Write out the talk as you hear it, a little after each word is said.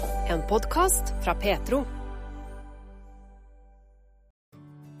En podcast fra Petro.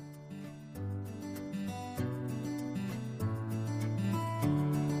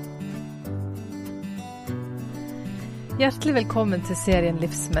 Hjertelig velkommen til serien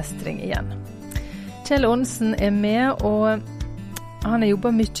Livsmestring igjen. Kjell Aanensen med, og han har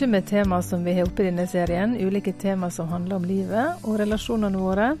jobbet mye med tema som vi har oppe i denne serien, ulike tema som handler om livet og relasjonene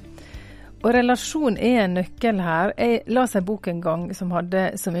våre. Og relasjon en nøkkel her. Jeg las en bok en gang som hadde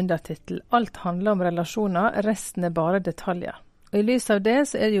som undertitel «Alt handler om relasjoner, resten bare detaljer». Og i lys av det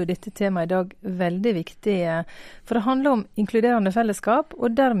så det jo dette temaet i dag veldig viktig, for det handler om inkluderende fellesskap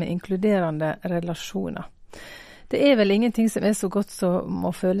og dermed inkluderende relasjoner. Det vel ingenting som så godt som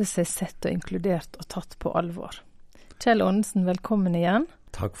å føle seg sett og inkludert og tatt på alvor. Kjell Aanensen, velkommen igjen.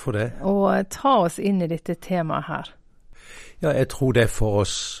 Takk for det. Og ta oss inn i dette temaet her. Ja, jeg tror det for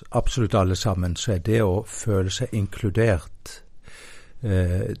oss absolutt alle sammen, så det å føle seg inkludert,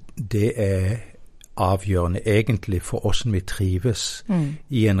 det avgjørende egentlig for hvordan vi trives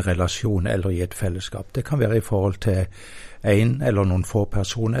i en relasjon eller i et fellesskap. Det kan være i forhold til en eller noen få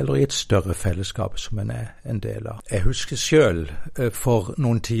personer, eller i et større fellesskap som en en del av. Jeg husker selv, for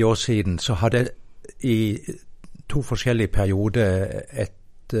noen 10 år siden, så hadde jeg i 2 forskjellige perioder et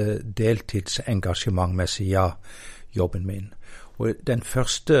deltidsengasjement med siden av jobben min. Og den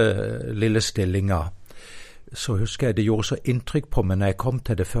første lille stillingen, så husker jeg det gjorde så inntrykk på meg når jeg kom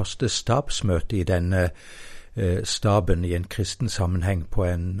til det første stabsmøtet i denne staben i en kristen sammenheng på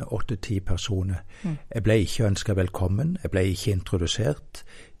en 8-10 personer. Jeg ble ikke ønsket velkommen, jeg ble ikke introdusert.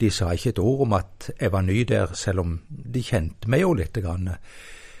 De sa ikke et ord om at jeg var ny der, selv om de kjente meg jo litt grann.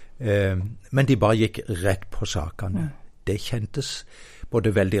 Men de bare gikk rett på sakene. Det kjentes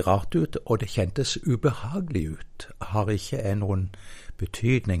både veldig rart ut, og det kjentes ubehagelig ut. Har ikke noen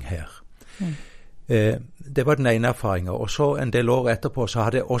betydning her. Det var den ene erfaringen, og så en del år etterpå så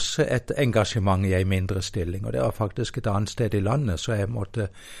hadde jeg også et engasjement i en mindre stilling, og det var faktisk et annet sted i landet, så jeg måtte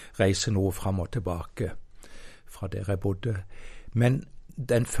reise noe fram og tilbake fra der jeg bodde. Men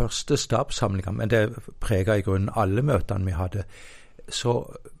den første stabssamlingen, men det preget i grunnen alle møtene vi hadde, så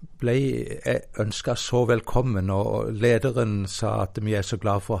ble jeg ønsket så velkommen, og lederen sa at vi så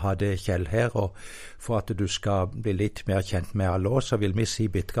glad for å ha det, Kjell, her, og for at du skal bli litt mer kjent med alle oss, så vil vi si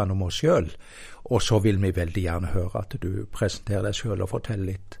bitte grann om oss selv, og så vil vi veldig gjerne høre at du presenterer deg selv og forteller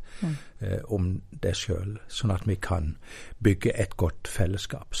litt om deg selv, sånn at vi kan bygge et godt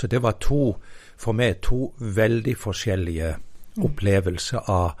fellesskap. Så det var for meg to veldig forskjellige opplevelser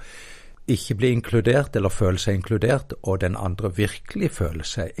av ikke bli inkludert eller føle seg inkludert, og den andre virkelig føle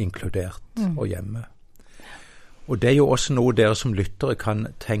seg inkludert og hjemme. Og det jo også noe dere som lyttere kan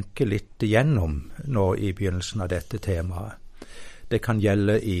tenke litt igjennom nå i begynnelsen av dette temaet. Det kan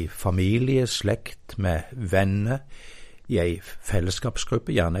gjelde i familie, slekt, med venner, i en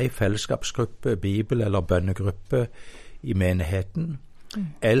fellesskapsgruppe, gjerne en fellesskapsgruppe, bibel- eller bønnegruppe i menigheten,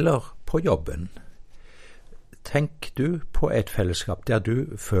 eller på jobben. Tenk du på et fellesskap der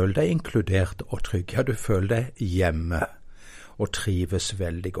du føler deg inkludert og trygg, ja, du føler deg hjemme og trives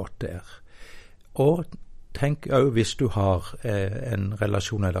veldig godt der. Og tenk også hvis du har en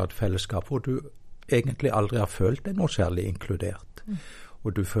relasjon eller et fellesskap hvor du egentlig aldri har følt deg noe særlig inkludert,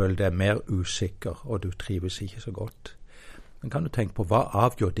 og du føler deg mer usikker, og du trives ikke så godt. Men kan du tenke på hva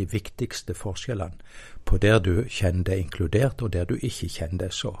avgjør de viktigste forskjellene på der du kjenner deg inkludert, og der du ikke kjenner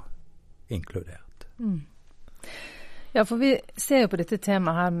deg så inkludert? Ja, for vi ser jo på dette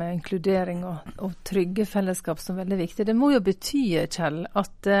temaet her med inkludering og trygge fellesskap som veldig viktig. Det må jo bety, Kjell,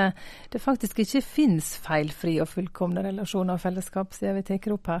 at det faktisk ikke finnes feilfri og fullkomne relasjoner og fellesskap, siden vi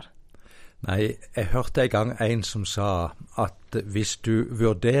teker opp her. Nei, jeg hørte en gang en som sa at hvis du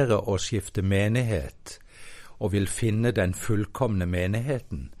vurderer å skifte menighet og vil finne den fullkomne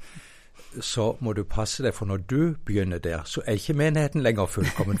menigheten, så må du passe deg, for når du begynner der, så ikke menigheten lenger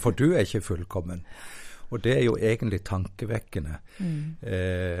fullkommen, for du ikke fullkommen. Og det jo egentlig tankevekkende.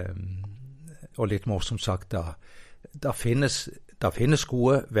 Og litt morsomt sagt da. Der finnes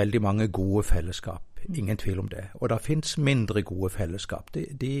veldig mange gode fellesskap. Ingen tvil om det. Og det finnes mindre gode fellesskap.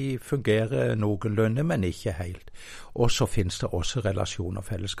 De fungerer noenlunde, men ikke helt. Og så finnes det også relasjoner og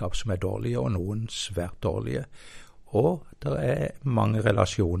fellesskap som dårlige, og noen svært dårlige. Og det mange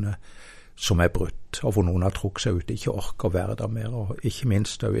relasjoner som brutt, og hvor noen har trukket seg ut, ikke orker å være der mer, og ikke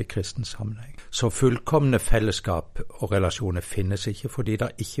minst også i kristen sammenheng. Så fullkomne fellesskap og relasjoner finnes ikke, fordi det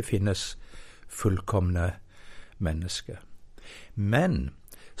ikke finnes fullkomne mennesker. Men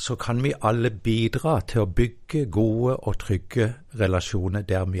så kan vi alle bidra til å bygge gode og trygge relasjoner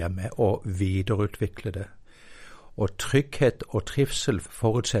der vi med, og videreutvikle det. Og trygghet og trivsel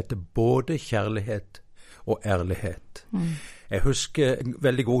forutsetter både kjærlighet og ærlighet. Jeg husker en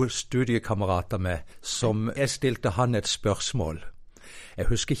veldig god studiekamerat av meg, som jeg stilte han et spørsmål. Jeg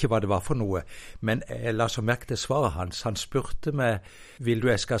husker ikke hva det var for noe, men jeg la så merke til svaret hans. Han spurte meg, vil du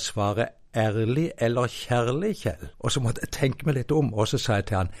jeg skal svare ærlig eller kjærlig, Kjell? Og så måtte jeg tenke meg litt om, og så sa jeg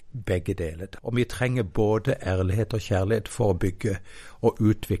til han, begge deler. Og vi trenger både ærlighet og kjærlighet for å bygge og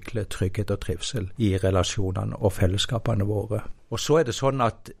utvikle trygghet og trivsel i relasjonene og fellesskapene våre. Og så er det sånn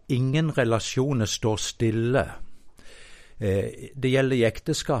at ingen relasjoner står stille. Det gjelder i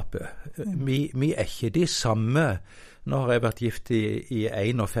ekteskapet. Vi er ikke de samme. Nå har jeg vært gift i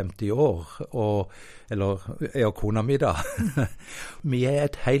 51 år, jeg og kona mi da. Vi er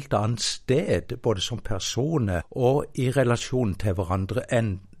et helt annet sted, både som personer og i relasjon til hverandre,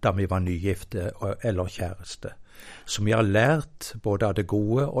 enn da vi var nygifte eller kjæreste. Så vi har lært både av det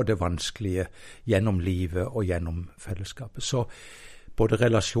gode og det vanskelige gjennom livet og gjennom fellesskapet. Så både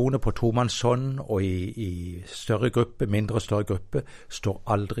relasjoner på tomannshånd og i større gruppe, mindre større gruppe, står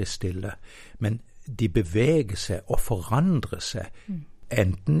aldri stille. Men de beveger seg og forandrer seg,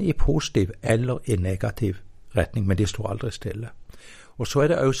 enten i positiv eller i negativ retning, men de står aldri stille. Og så er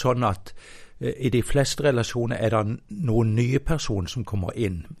det også sånn at i de fleste relasjoner er det noen nye personer som kommer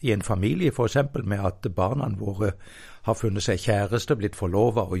inn. I en familie for eksempel med at barna våre har funnet seg kjæreste, blitt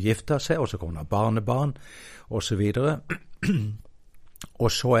forlovet og giftet seg, og så kommer det barnebarn, og så videre.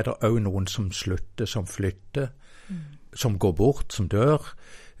 Og så er det også noen som slutter, som flytter, som går bort, som dør,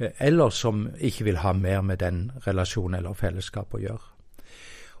 eller som ikke vil ha mer med den relasjonen eller fellesskap å gjøre.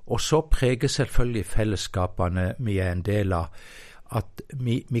 Og så preger selvfølgelig fellesskapene vi er en del av, at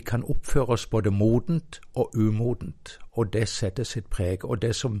vi kan oppføre oss både modent og umodent, og det setter sitt preg. Og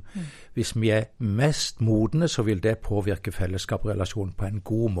det som, hvis vi er mest modne, så vil det påvirke fellesskapsrelasjonen på en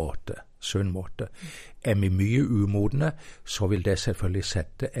god måte, sunn måte. Er vi mye umodne, så vil det selvfølgelig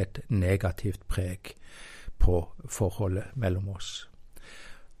sette et negativt preg på forholdet mellom oss.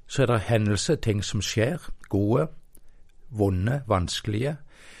 Så er det hendelser, ting som skjer, gode, vonde, vanskelige,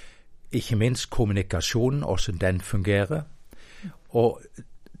 ikke minst kommunikasjon, hvordan den fungerer. Og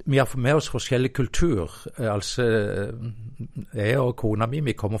vi har med oss forskjellig kultur, altså jeg og kona mi,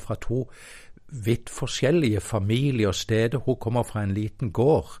 vi kommer fra to vidt forskjellige familier og steder. Hun kommer fra en liten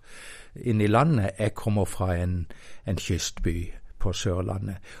gård inn i landet, jeg kommer fra en kystby på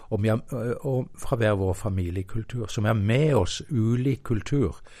Sørlandet, og fra hver vår familiekultur, som er med oss ulik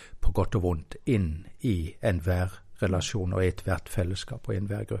kultur på godt og vondt inn i enhver relasjon og i et hvert fellesskap og i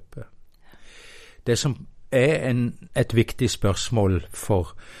enhver gruppe. Det som er et viktig spørsmål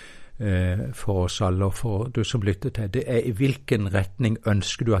for oss alle og for du som lytter til, det er i hvilken retning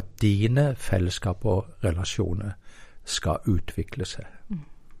ønsker du at dine fellesskap og relasjoner skal utvikle seg.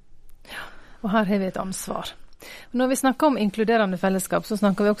 Ja, og her har vi et ansvar. Når vi snakker om inkluderende fellesskap, så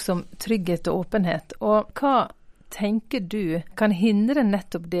snakker vi også om trygghet og åpenhet. Og hva tenker du kan hindre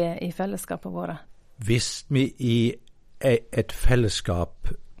nettopp det i fellesskapet våre? Hvis vi i et fellesskap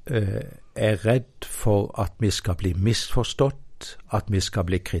er redd for at vi skal bli misforstått, at vi skal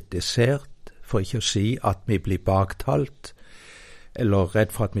bli kritisert, for ikke å si at vi blir baktalt, eller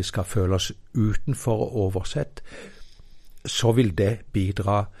redd for at vi skal føle oss utenfor og oversett, så vil det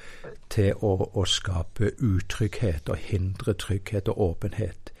bidra til å skape utrygghet og hindre trygghet og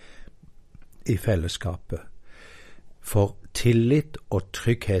åpenhet i fellesskapet. For tillit og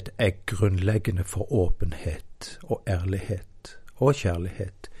trygghet er grunnleggende for åpenhet og ærlighet og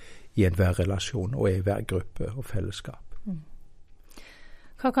kjærlighet i enhver relasjon og i hver gruppe og fellesskap.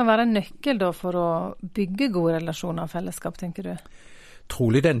 Hva kan være en nøkkel da for å bygge gode relasjoner og fellesskap, tenker du?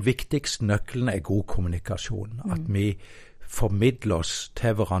 Trolig den viktigste nøkkelen er god kommunikasjon. At vi formidler oss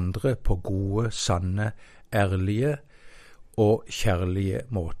til hverandre på gode, sanne, ærlige og kjærlige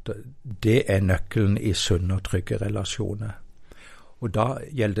måter. Det er nøkkelen i sunne og trygge relasjoner. Og da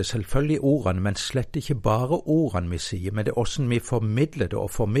gjelder det selvfølgelig ordene, men slett ikke bare ordene vi sier, men det er hvordan vi formidler det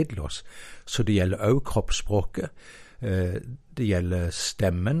og formidler oss. Så det gjelder også kroppsspråket, det gjelder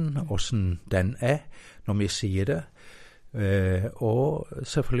stemmen, hvordan den er når vi sier det, og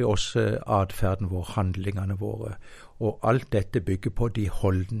selvfølgelig også adferden vår, handlingene våre. Og alt dette bygger på de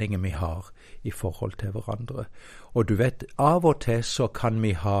holdninger vi har i forhold til hverandre. Og du vet, av og til så kan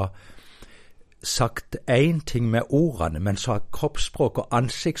vi ha sagt en ting med ordene, men så har kroppsspråk og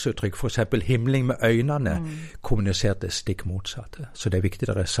ansiktsuttrykk, for eksempel himling med øynene, kommunisert det stikk motsatte. Så det er viktig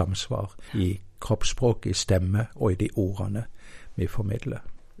at det er samsvar i kroppsspråk, i stemme og i de ordene vi formidler.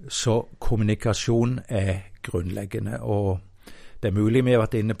 Så kommunikasjon er grunnleggende, og det er mulig vi har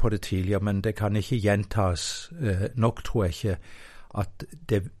vært inne på det tidligere, men det kan ikke gjentas nok, tror jeg ikke, at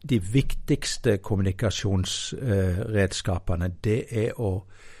de viktigste kommunikasjonsredskapene, det er å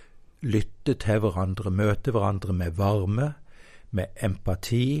lytte til hverandre, møte hverandre med varme, med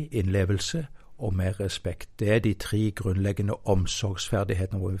empati, innlevelse og med respekt. Det de 3 grunnleggende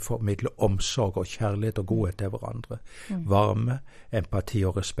omsorgsferdighetene hvor vi formidler omsorg og kjærlighet og godhet til hverandre. Varme, empati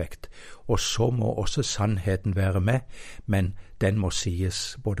og respekt. Og så må også sannheten være med, men den må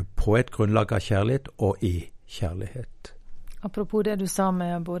sies både på et grunnlag av kjærlighet og i kjærlighet. Apropos det du sa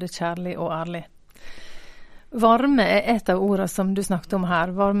med både kjærlig og ærlig. Varme et av ordene som du snakket om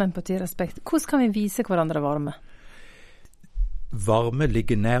her. Varme, empati, respekt. Hvordan kan vi vise hverandre varme? Varme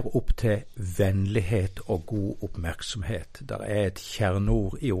ligger nær opp til vennlighet og god oppmerksomhet. Der et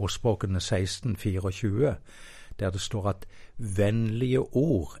kjerneord i ordspråkene 16:24, der det står at vennlige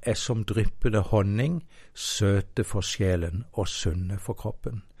ord som dryppende honning, søte for sjelen og sunne for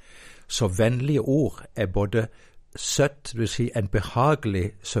kroppen. Så vennlige ord både søtt, det vil si en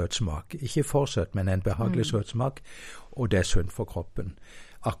behagelig søtsmak. Ikke for søtt, men en behagelig søtsmak, og det sunt for kroppen.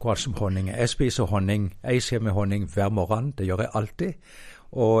 Akkurat som honning. Jeg spiser honning, jeg ser med honning hver morgen, det gjør jeg alltid.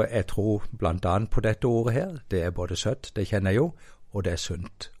 Og jeg tror blant annet på dette ordet her, det både søtt, det kjenner jeg jo, og det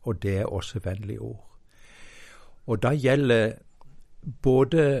sunt. Og det også vennlige ord. Og da gjelder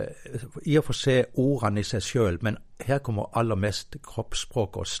både i å få se ordene i seg selv, men her kommer aller mest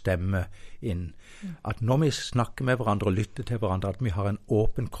kroppsspråk og stemme inn. At når vi snakker med hverandre og lytter til hverandre, at vi har en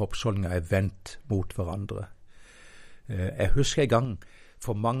åpen kroppsholdning og vendt mot hverandre. Jeg husker en gang,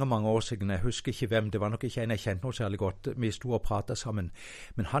 for mange år siden, jeg husker ikke hvem, det var nok ikke en jeg kjente noe særlig godt, vi sto og pratet sammen,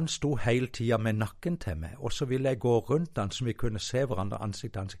 men han sto hele tiden med nakken til meg, og så ville jeg gå rundt han, så vi kunne se hverandre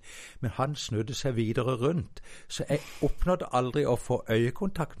ansikt til ansikt, men han snudde seg videre rundt, så jeg oppnådde aldri å få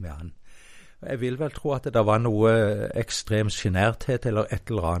øyekontakt med han. Jeg vil vel tro at det var noe ekstrem generthet eller et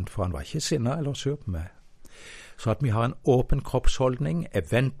eller annet, for han var ikke sinnet eller sur på meg. Så at vi har en åpen kroppsholdning,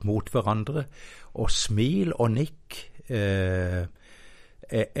 vendt mot hverandre, og smil og nikk,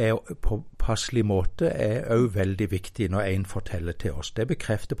 på passelig måte også veldig viktig når en forteller til oss. Det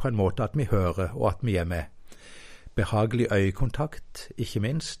bekrefter på en måte at vi hører og at vi med. Behagelig øyekontakt, ikke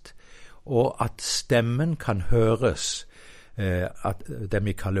minst, og at stemmen kan høres, at det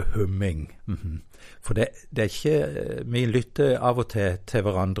vi kaller humming. For det ikke, vi lytter av og til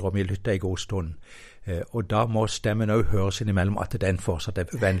hverandre, og vi lytter en god stund. Og da må stemmen også høres innimellom at den fortsatt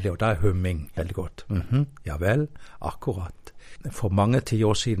vennlig, og da humming veldig godt. Ja vel, akkurat. For mange 10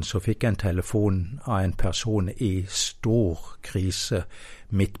 år siden så fikk jeg en telefon av en person i stor krise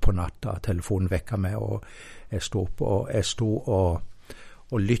midt på natta. Telefonen vekket meg, og jeg sto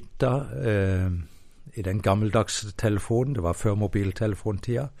og lyttet i den gammeldags telefonen. Det var før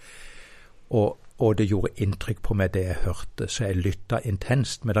mobiltelefontida. Og det gjorde inntrykk på meg det jeg hørte, så jeg lyttet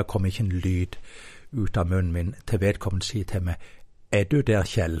intenst, men da kom ikke en lyd ut av munnen min til vedkommende si til meg, du der,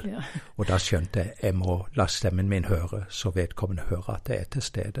 Kjell? Ja. Og da skjønte jeg må la stemmen min høre, så vedkommende hører at jeg til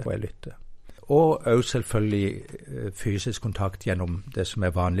stede, og jeg lytter. Og også selvfølgelig fysisk kontakt gjennom det som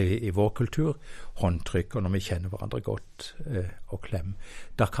vanlig i vår kultur, håndtrykk, og når vi kjenner hverandre godt, og klem.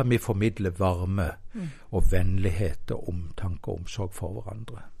 Da kan vi formidle varme og vennlighet og omtanke og omsorg for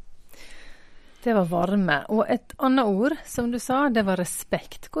hverandre. Det var varme. Og et annet ord, som du sa, det var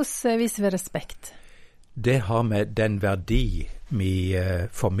respekt. Hvordan viser vi respekt? Det har med den verdi vi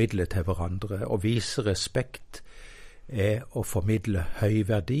formidler til hverandre. Å vise respekt å formidle høy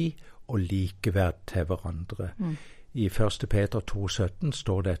verdi og likeverd til hverandre. I 1. Peter 2,17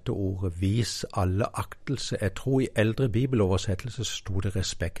 står dette ordet vis alle aktelse. Jeg tror i eldre bibeloversettelse stod det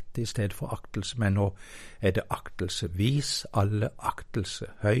respekt i stedet for aktelse, men nå det aktelse. Vis alle aktelse,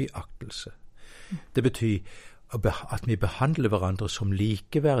 høy aktelse. Det betyr at vi behandler hverandre som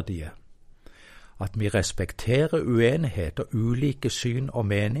likeverdige. At vi respekterer uenighet og ulike syn og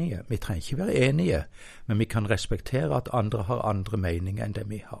meninger. Vi trenger ikke være enige, men vi kan respektere at andre har andre meninger enn det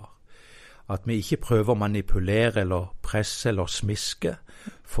vi har. At vi ikke prøver å manipulere eller presse eller smiske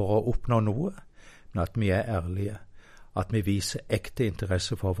for å oppnå noe, men at vi ærlige. At vi viser ekte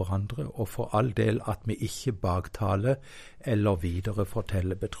interesse for hverandre, og for all del at vi ikke baktaler eller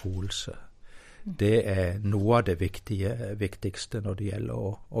videreforteller betroelse. Det noe av det viktigste når det gjelder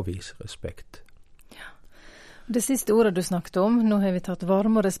å vise respekt. Det siste ordet du snakket om, nå har vi tatt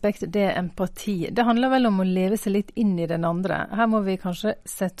varme og respekt, det empati. Det handler vel om å leve seg litt inn i den andre. Her må vi kanskje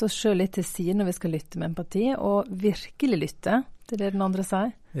sette oss selv litt til side når vi skal lytte med empati, og virkelig lytte til det den andre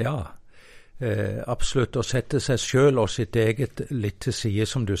sier. Ja, absolutt. Å sette seg selv og sitt eget litt til side,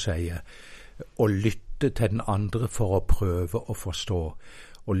 som du sier. Å lytte til den andre for å prøve å forstå.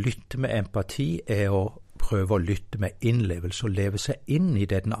 Å lytte med empati å prøve å lytte med innlevelse og leve seg inn i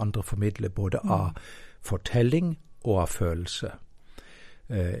det den andre formidler, både av fortelling og av følelse.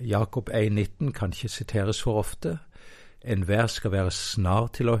 Jakob 1,19 kan ikke siteres for ofte. Enhver skal være snar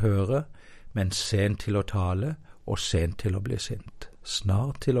til å høre, men sen til å tale, og sen til å bli sint.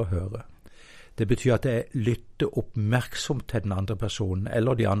 Snar til å høre. Det betyr at jeg lytter oppmerksomt til den andre personen,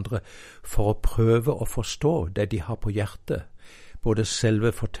 eller de andre, for å prøve å forstå det de har på hjertet. Både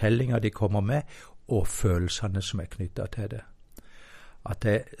selve fortellingen de kommer med, og følelsene som er knyttet til det.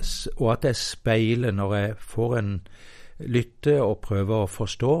 Og at jeg speiler når jeg får en lytte og prøver å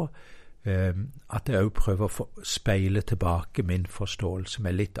forstå, at jeg også prøver å speile tilbake min forståelse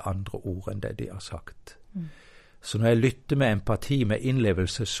med litt andre ord enn det de har sagt. Så når jeg lytter med empati, med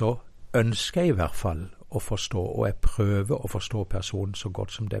innlevelse, så ønsker jeg i hvert fall å forstå, og jeg prøver å forstå personen så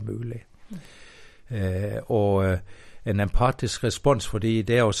godt som det er mulig. Og en empatisk respons, fordi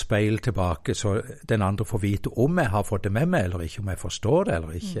det å speile tilbake, så den andre får vite om jeg har fått det med meg eller ikke, om jeg forstår det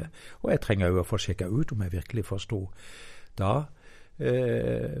eller ikke. Og jeg trenger jo å få sjekket ut om jeg virkelig forstod. Da,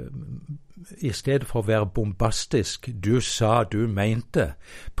 i stedet for å være bombastisk, du sa, du mente,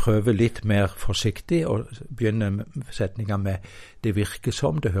 prøve litt mer forsiktig og begynne setninger med det virker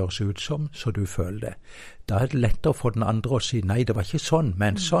som, det høres ut som, så du føler det. Da er det lettere for den andre å si nei, det var ikke sånn,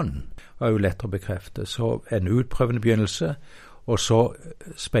 men sånn. Det er jo lettere å bekrefte. Så en utprøvende begynnelse, og så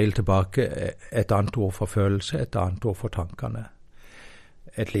speil tilbake et annet ord for følelse, et annet ord for tankene.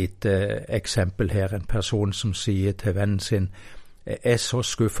 Et lite eksempel her, en person som sier til vennen sin, jeg er så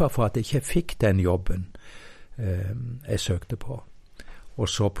skuffet for at jeg ikke fikk den jobben jeg søkte på. Og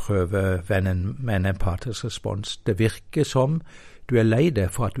så prøver vennen med en empatisk respons. Det virker som du er lei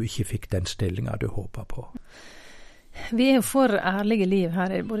deg for at du ikke fikk den stillingen du håper på. Vi er jo for ærlige liv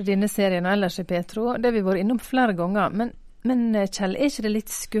her i både denne serien og ellers i Petro. Det har vi vært innom flere ganger. Men Kjell, er ikke det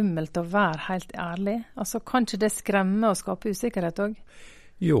litt skummelt å være helt ærlig? Altså, kan ikke det skremme og skape usikkerhet også?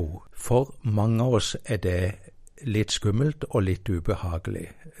 Jo, for mange av oss er det litt skummelt og litt ubehagelig.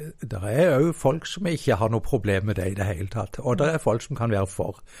 Det er jo folk som ikke har noe problem med det i det hele tatt. Og det er folk som kan være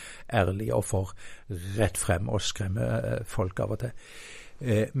for ærlige og for rett frem og skremme folk av og til.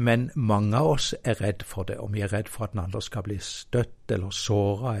 Men mange av oss er redd for det, og vi er redd for at den andre skal bli støtt eller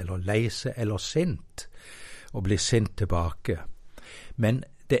såret eller lei seg eller sint, og bli sint tilbake. Men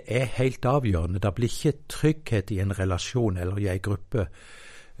det er helt avgjørende. Det blir ikke trygghet i en relasjon eller i en gruppe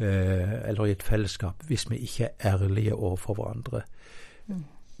eller i et fellesskap hvis vi ikke er ærlige overfor hverandre.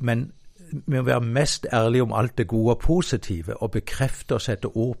 Men vi må være mest ærlige om alt det gode og positive, og bekrefte og sette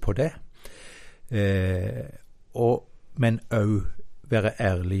ord på det. Men også være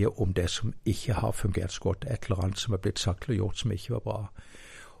ærlige om det som ikke har fungert så godt, et eller annet som er blitt sagt og gjort som ikke var bra.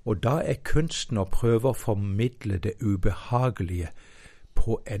 Og da er kunsten å prøve å formidle det ubehagelige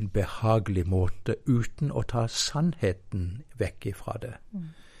på en behagelig måte, uten å ta sannheten vekk ifra det.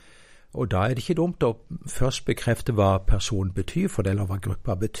 Og da er det ikke dumt å først bekrefte hva personen betyr for det, eller hva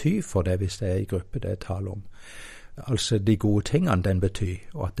gruppa betyr for det, hvis det er i gruppe det er tale om. Altså de gode tingene den betyr,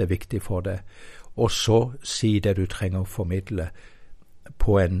 og at det er viktig for det. Og så si det du trenger å formidle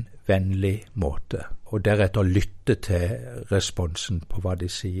på en vennlig måte, og deretter lytte til responsen på hva de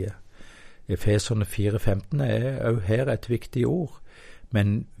sier. Efeserne 4:15 er også her et viktig ord,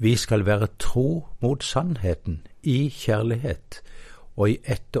 men vi skal være tro mot sannheten i kjærlighet, og i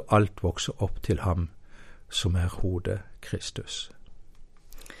ett og alt vokse opp til ham som er hodet Kristus.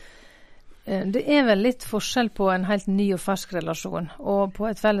 Det er vel litt forskjell på en helt ny og fersk relasjon, og på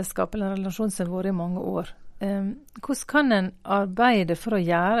et fellesskap eller en relasjon som har vært i mange år. Hvordan kan en arbeide for å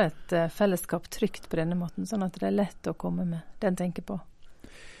gjøre et fellesskap trygt på denne måten, sånn at det er lett å komme med det en tenker på?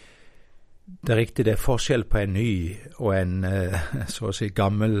 Det er riktig, det er forskjell på en ny og en, så å si,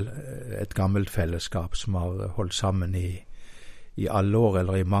 et gammelt fellesskap som har holdt sammen i alle år,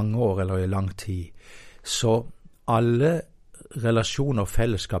 eller i mange år, eller i lang tid. Så alle relasjoner og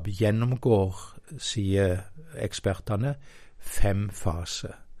fellesskap gjennomgår, sier ekspertene, 5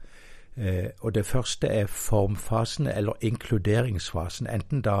 faser. Og det første er formfasen eller inkluderingsfasen,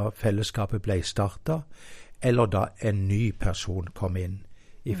 enten da fellesskapet ble startet, eller da en ny person kom inn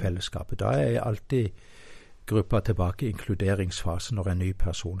i fellesskapet. Da er alltid gruppa tilbake i inkluderingsfasen når en ny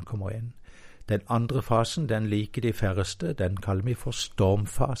person kommer inn. Den andre fasen, den liker de færreste, den kaller vi for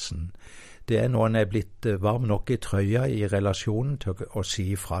stormfasen. Det er når en er blitt varm nok i trøya i relasjonen til å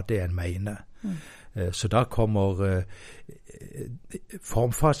si fra det en mener. Så da kommer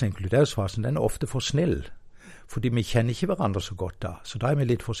formfasen, inkluderingsfasen, den er ofte for snill. Fordi vi kjenner ikke hverandre så godt da, så da er vi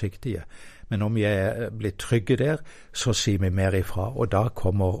litt forsiktige. Men om vi er blitt trygge der, så sier vi mer ifra, og da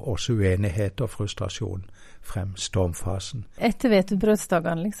kommer også uenighet og frustrasjon frem, stormfasen. Etter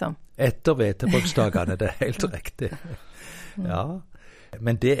hvetebrødsdagene, liksom? Etter hvetebrødsdagene, det er helt riktig. Ja,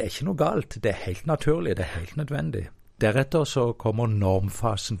 men det er ikke noe galt, det er helt naturlig, det er helt nødvendig. Deretter så kommer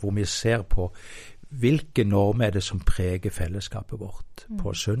normfasen, hvor vi ser på hvilke normer det som preger fellesskapet vårt,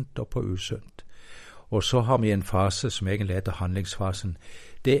 på sunt og på usunt. Og så har vi en fase som egentlig heter handlingsfasen.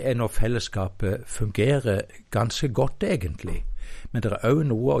 Det når fellesskapet fungerer ganske godt egentlig, men det også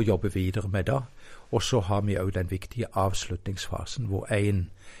noe å jobbe videre med da. Og så har vi også den viktige avslutningsfasen, hvor en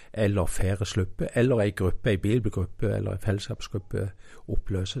eller flere slipper, eller en gruppe, en bibelgruppe eller en fellesskapsgruppe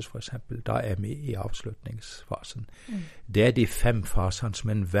oppløses for eksempel. Da vi i avslutningsfasen. Det de 5 fasene som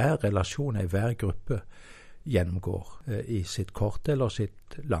enhver relasjon, enhver gruppe gjennomgår i sitt korte eller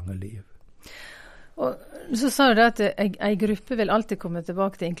sitt lange liv. Og så sa du det at en gruppe vil alltid komme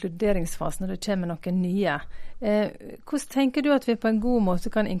tilbake til inkluderingsfasen når det kommer noen nye. Hvordan tenker du at vi på en god måte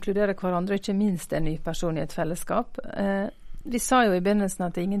kan inkludere hverandre, ikke minst en ny person i et fellesskap? Vi sa jo i begynnelsen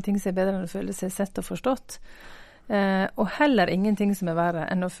at det er ingenting som er bedre enn å føle seg sett og forstått, og heller ingenting som er verre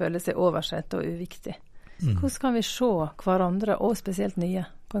enn å føle seg oversett og uviktig. Hvordan kan vi se hverandre, og spesielt nye,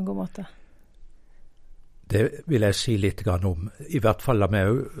 på en god måte? Det vil jeg si litt grann om. I hvert fall la meg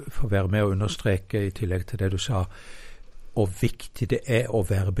jo få være med å understreke i tillegg til det du sa, og viktig det å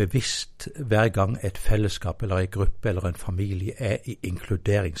være bevisst hver gang et fellesskap eller en gruppe eller en familie i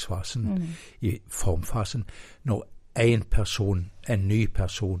inkluderingsfasen, i formfasen, når en ny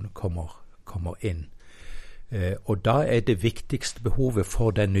person kommer inn. Og da det viktigste behovet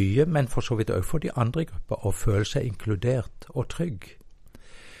for den nye, men for så vidt også for de andre grupper, å føle seg inkludert og trygg.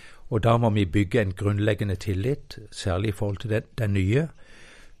 Og da må vi bygge en grunnleggende tillit, særlig i forhold til den nye,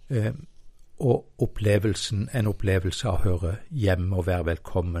 og en opplevelse av å høre hjemme og være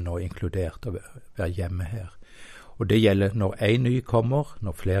velkommen og inkludert og være hjemme her. Og det gjelder når en ny kommer,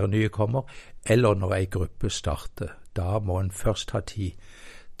 når flere nye kommer, eller når en gruppe starter. Da må en først ha tid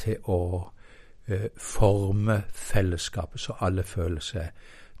til å forme fellesskapet, så alle føler seg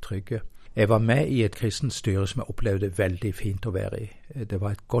trygge. Jeg var med i et kristent styre som jeg opplevde veldig fint å være i. Det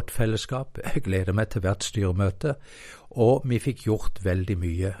var et godt fellesskap. Jeg gleder meg til hvert styremøte, og vi fikk gjort veldig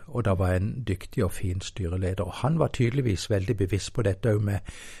mye. Og det var en dyktig og fin styreleder. Og han var tydeligvis veldig bevisst på dette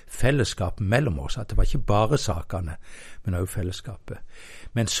med fellesskap mellom oss, at det var ikke bare sakene, men også fellesskapet.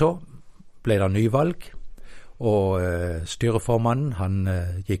 Men så ble det nyvalg, og styreformannen han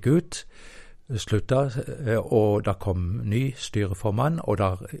gikk ut, slutta, og da kom ny styreformann, og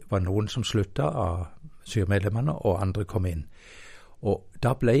der var noen som slutta av styremedlemmene, og andre kom inn. Og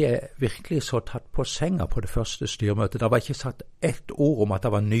da ble jeg virkelig så tatt på senga på det første styremøtet. Det var ikke sagt ett ord om at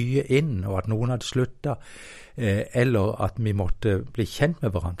det var nye inn, og at noen hadde slutta, eller at vi måtte bli kjent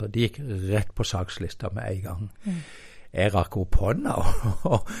med hverandre. De gikk rett på sakslista med en gang. Jeg rakk opp hånda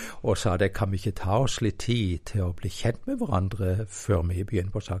og sa det, kan vi ikke ta oss litt tid til å bli kjent med hverandre før vi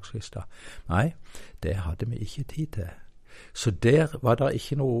begynner på sakslista? Nei, det hadde vi ikke tid til. Så der var det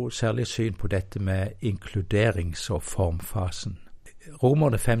ikke noe særlig syn på dette med inkluderings- og formfasen.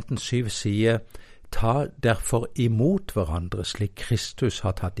 Romerne 15,7 sier, ta derfor imot hverandre slik Kristus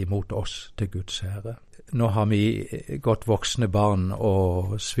har tatt imot oss til Guds ære. Nå har vi godt voksne barn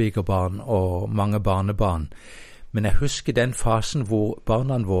og svigerbarn og mange barnebarn. Men jeg husker den fasen hvor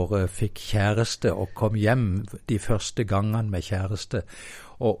barna våre fikk kjæreste og kom hjem de første gangene med kjæreste.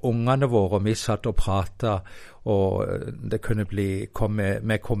 Og ungene våre, vi satt og pratet, og det kunne komme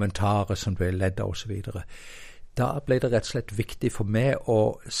med kommentarer som ble leddet og så videre. Da ble det rett og slett viktig for meg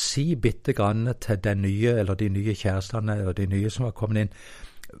å si bitte grann til den nye, eller de nye kjærestene, eller de nye som var kommet inn,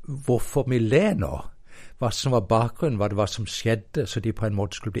 hvorfor vi ler nå. Hva som var bakgrunnen, hva det var som skjedde, så de på en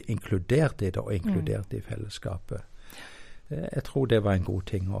måte skulle bli inkludert i det, og inkludert i fellesskapet. Jeg tror det var en god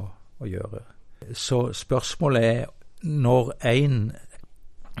ting å gjøre. Så spørsmålet når en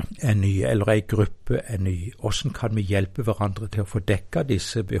ny, eller en gruppe ny, hvordan kan vi hjelpe hverandre til å få dekket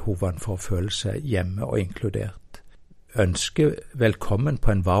disse behovene for å føle seg hjemme og inkludert? Ønske velkommen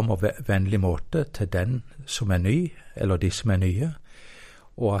på en varm og vennlig måte til den som ny, eller de som nye,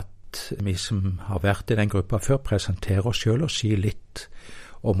 og at vi som har vært i den gruppa før, presenterer oss selv og sier litt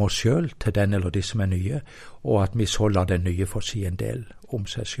om oss selv til den eller de som nye, og at vi så lar den nye få si en del om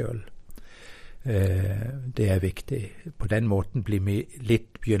seg selv. Det viktig. På den måten blir vi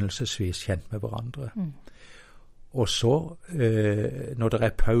litt begynnelsesvis kjent med hverandre. Og så, når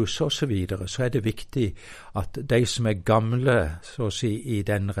det pause og så videre, så det viktig at de som gamle, så å si, i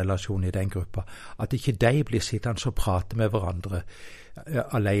den relasjonen, i den gruppa, at ikke de blir sittende og prate med hverandre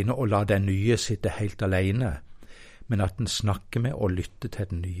alene og la den nye sitte helt alene, men at den snakker med og lytter til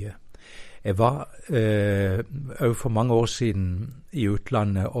den nye. Jeg var også for mange år siden i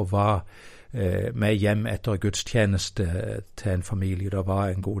utlandet og var med hjem etter gudstjeneste til en familie. Det var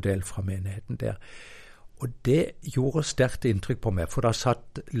en god del fra menigheten der. Og det gjorde sterkt inntrykk på meg, for da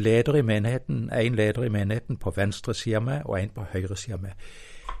satt en leder i menigheten på venstre siden av meg og en på høyre siden av meg.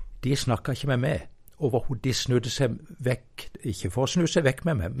 De snakket ikke med meg. overhodet de snudde seg vekk, ikke for å snu seg vekk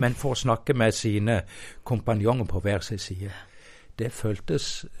med meg, men for å snakke med sine kompanjonger på hver sin side. Det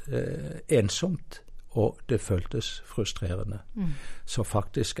føltes ensomt, og det føltes frustrerende. Så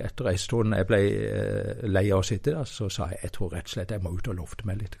faktisk etter en stund jeg ble lei av å sitte der, så sa jeg tror rett og slett jeg må ut og lufte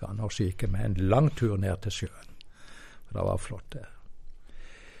meg litt, og så gikk jeg med en lang tur ned til sjøen. For det var flott der.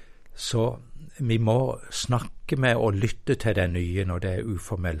 Så vi må snakke med og lytte til det nye når det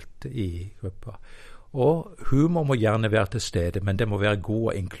uformelt i gruppa. Og humor må gjerne være til stede, men det må være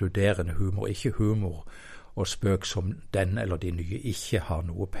god og inkluderende humor, ikke humor og spøk som den eller de nye ikke har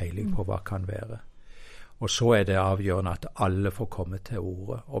noe peiling på hva kan være. Og så det avgjørende at alle får komme til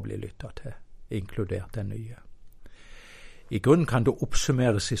ordet og bli lyttet til, inkludert den nye. I grunnen kan det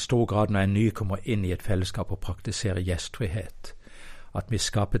oppsummeres i stor grad når en ny kommer inn i et fellesskap og praktiserer gjestfrihet. At vi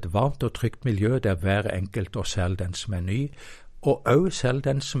skaper et varmt og trygt miljø der hver enkelt og selv den som ny, og også selv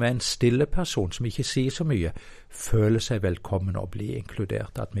den som en stille person som ikke sier så mye, føler seg velkommen og blir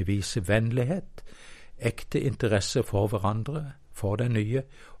inkludert. At vi viser vennlighet, ekte interesse for hverandre, for det nye,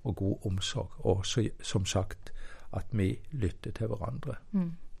 og god omsorg. Og så, som sagt, at vi lytter til hverandre.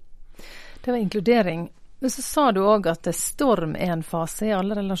 Det var inkludering. Men så sa du også at storm en fase i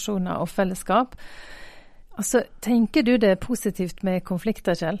alle relasjoner og fellesskap. Altså, tenker du det positivt med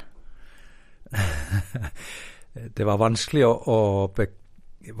konflikter, Kjell? Det var vanskelig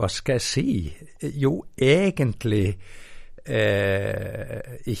hva skal jeg si? Jo, egentlig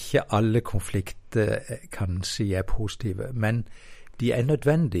ikke alle konflikter kan si positive, men de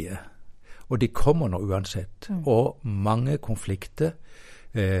nødvendige, og de kommer nå uansett. Og mange konflikter,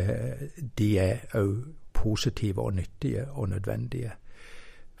 de også positive og nyttige og nødvendige.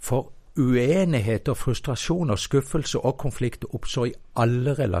 For uenighet og frustrasjon og skuffelse og konflikt oppstår i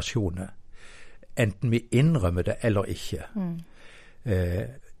alle relasjoner, enten vi innrømmer det eller ikke.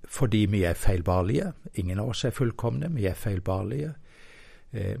 Fordi vi feilbarlige, ingen av oss fullkomne, vi feilbarlige,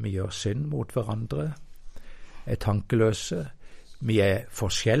 vi gjør synd mot hverandre, tankeløse, vi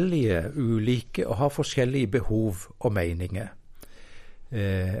forskjellige, ulike og har forskjellige behov og meninger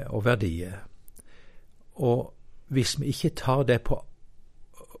og verdier. Og hvis vi ikke tar det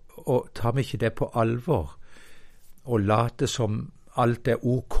på alvor og later som alt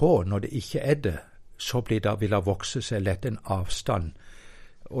ok når det ikke det, så vil det vokse seg lett en avstand,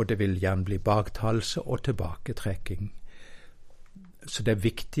 og det vil gjerne bli baktalelse og tilbaketrekking. Så det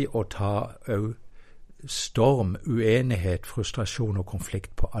viktig å ta storm, uenighet, frustrasjon og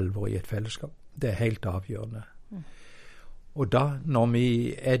konflikt på alvor i et fellesskap. Det helt avgjørende. Og da, når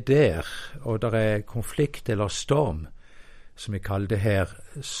vi der, og det konflikt eller storm, som vi kaller det her,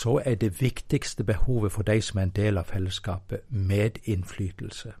 så det viktigste behovet for de som en del av fellesskapet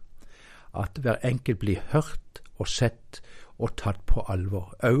medinnflytelse. At hver enkelt blir hørt og sett og tatt på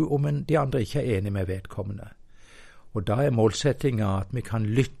alvor, også om de andre ikke enig med vedkommende. Og da målsettingen at vi kan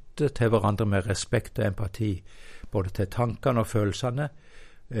lytte til hverandre med respekt og empati, både til tankene og følelsene,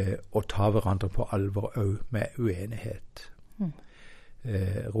 og ta hverandre på alvor også med uenighet.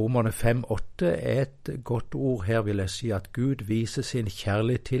 Romerne 5,8 et godt ord her, vil jeg si, at Gud viser sin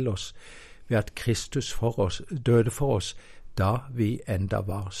kjærlighet til oss ved at Kristus døde for oss da vi enda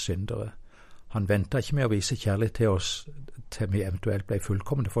var syndere. Han ventet ikke med å vise kjærlighet til oss til vi eventuelt ble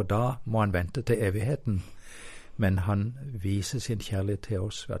fullkomne, for da må han vente til evigheten. Men han viser sin kjærlighet til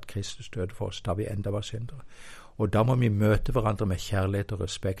oss ved at Kristus døde for oss da vi enda var syndere. Og da må vi møte hverandre med kjærlighet og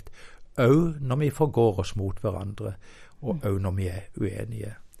respekt, også når vi forgår oss mot hverandre, og også når vi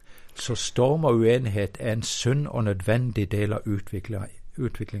uenige. Så storm og uenighet en sunn og nødvendig del av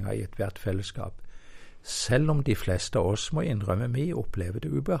utviklingen i ethvert fellesskap. Selv om de fleste av oss må innrømme vi opplever det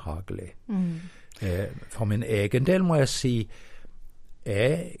ubehagelig. For min egen del må jeg si,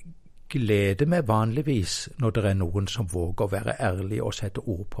 jeg gleder meg vanligvis når det noen som våger å være ærlig og sette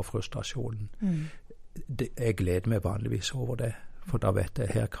ord på frustrasjonen. Jeg gleder meg vanligvis over det. For da vet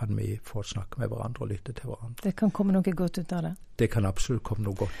jeg, her kan vi få snakke med hverandre og lytte til hverandre. Det kan komme noe godt ut av det? Det kan absolutt komme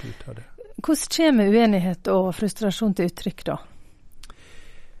noe godt ut av det. Hvordan kommer uenighet og frustrasjon til uttrykk da?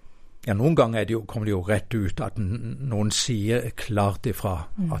 Ja, noen ganger kommer det jo rett ut at noen sier klart ifra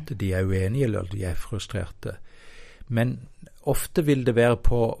at de uenige eller de frustrerte. Men ofte vil det være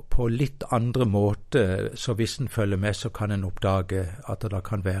på litt andre måter, så hvis en følger med så kan en oppdage at det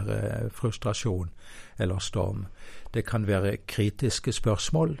kan være frustrasjon eller storm. Det kan være kritiske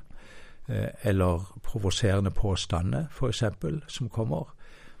spørsmål eller provoserende påstander, for eksempel, som kommer.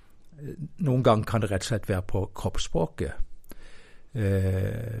 Noen ganger kan det rett og slett være på kroppsspråket.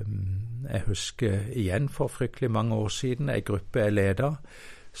 Jeg husker igjen for fryktelig mange år siden, en gruppe leder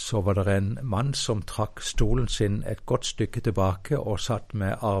så var det en mann som trakk stolen sin et godt stykke tilbake og satt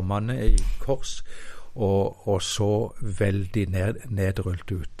med armene i kors og så veldig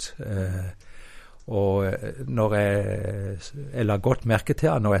nedrullt ut. Og når jeg la godt merke til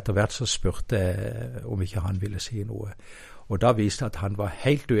han, og etter hvert så spurte jeg om ikke han ville si noe. Og da viste at han var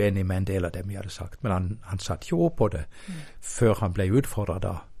helt uenig med en del av det vi hadde sagt. Men han satt ikke ord på det før han ble utfordret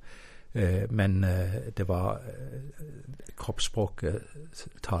da. Men det var kroppsspråket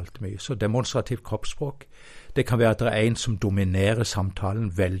talt mye. Så demonstrativt kroppsspråk, det kan være at det er en som dominerer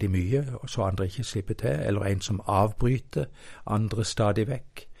samtalen veldig mye, så andre ikke slipper til, eller en som avbryter andre stadig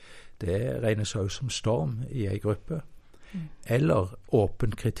vekk. Det regnes også som storm i en gruppe. Eller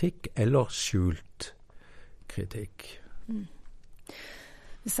åpen kritikk, eller skjult kritikk.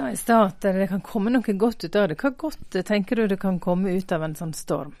 Du sa i stad at det kan komme noe godt ut av det. Hva godt tenker du det kan komme ut av en sånn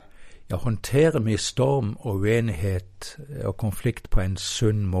storm? Ja, håndterer vi storm og uenighet og konflikt på en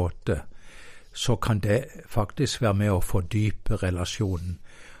sunn måte, så kan det faktisk være med å fordype relasjonen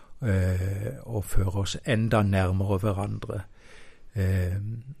og føre oss enda nærmere hverandre.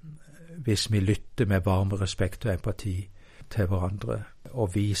 Hvis vi lytter med varme respekt og empati til hverandre,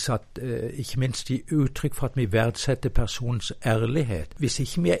 og viser at, ikke minst i uttrykk for at vi verdsetter personens ærlighet. Hvis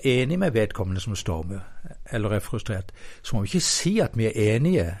ikke vi er enige med vedkommende som stormer, eller er frustrert, så må vi ikke si at vi er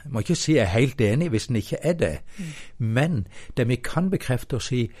enige. Vi må ikke si at jeg er helt enig hvis den ikke er det. Men det vi kan bekrefte og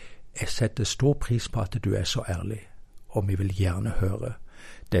si, jeg setter stor pris på at du er så ærlig, og vi vil gjerne høre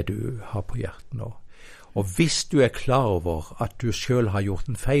det du har på hjertet nå. Og hvis du er klar over at du selv har gjort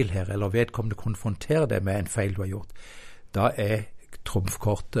en feil her, eller vedkommende konfronterer deg med en feil du har gjort, da er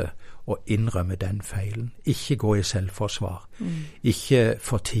trumfkortet å innrømme den feilen. Ikke gå i selvforsvar. Ikke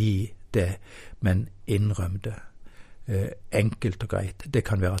forti det, men innrøm det. Enkelt og greit. Det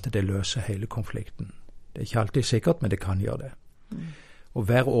kan være at det løser hele konflikten. Det er ikke alltid sikkert, men det kan gjøre det. Og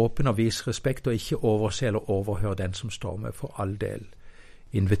være åpen og vise respekt, og ikke overse eller overhøre den som stormer, for all del.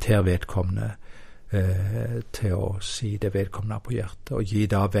 Inviter vedkommende til å si det vedkommende på hjertet, og gi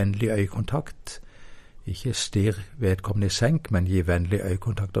da vennlig øyekontakt. Ikke stirr vedkommende i senk, men gi vennlig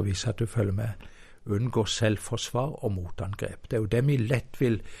øyekontakt og vise at du følger med. Unngå selvforsvar og motangrep. Det er jo det vi lett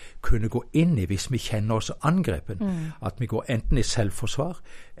vil kunne gå inn i hvis vi kjenner oss angrepen. At vi går enten i selvforsvar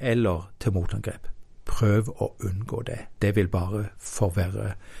eller til motangrep. Prøv å unngå det. Det vil bare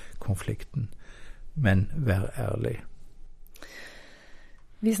forverre konflikten. Men vær ærlig.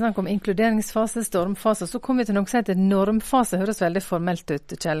 Vi snakker om inkluderingsfase, stormfase, så kommer vi til noe som heter normfase. Det høres veldig formelt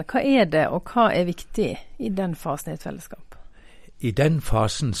ut, Kjell. Hva er det, og hva er viktig i den fasen i et fellesskap? I den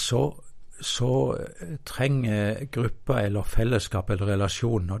fasen så trenger grupper eller fellesskap eller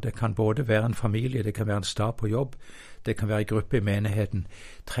relasjoner. Det kan både være en familie, det kan være en stab på jobb, det kan være en gruppe i menigheten.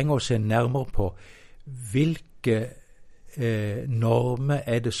 Trenger å se nærmere på hvilke normer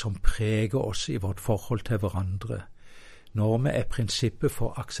er det som preger oss i vårt forhold til hverandre. Normer er prinsippet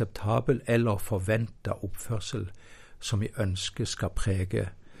for akseptabel eller forventet oppførsel som vi ønsker skal prege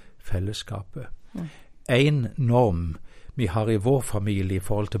fellesskapet. En norm vi har i vår familie i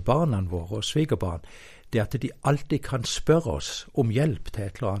forhold til barna våre og svigerbarn, det er at de alltid kan spørre oss om hjelp til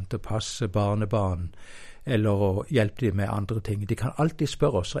et eller annet, å passe barnebarn, eller å hjelpe dem med andre ting. De kan alltid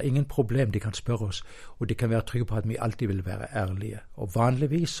spørre oss, og ingen problem de kan spørre oss, og de kan være trygge på at vi alltid vil være ærlige. Og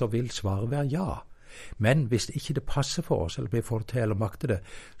vanligvis så vil svaret være ja. Men hvis ikke det passer for oss, eller vi får det til eller makter det,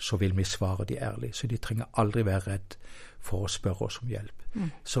 så vil vi svare de ærlig. Så de trenger aldri være redd for å spørre oss om hjelp.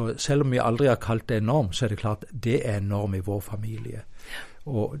 Så selv om vi aldri har kalt det en norm, så er det klart det er en norm i vår familie.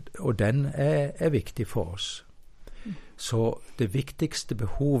 Og den er viktig for oss. Så det viktigste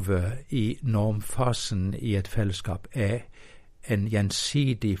behovet i normfasen i et fellesskap er en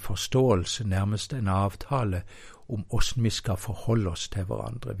gjensidig forståelse, nærmest en avtale om hvordan vi skal forholde oss til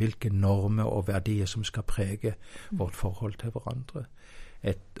hverandre, hvilke normer og verdier som skal prege vårt forhold til hverandre.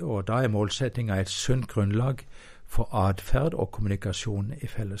 Og da er målsettingen et sunt grunnlag for adferd og kommunikasjon i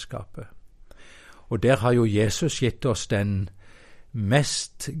fellesskapet. Og der har jo Jesus gitt oss den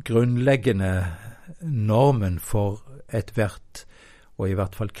mest grunnleggende normen for ethvert, og i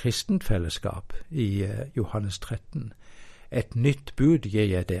hvert fall kristent fellesskap, i Johannes 13. Et nytt bud gir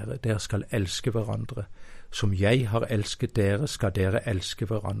jeg dere, dere skal elske hverandre. Som jeg har elsket dere, skal dere elske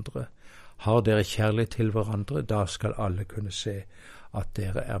hverandre. Har dere kjærlighet til hverandre, da skal alle kunne se at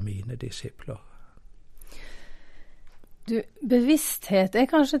dere er mine disipler. Du, bevissthet er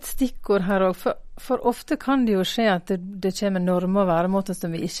kanskje et stikkord her også, for ofte kan det jo skje at det kommer normer og væremåter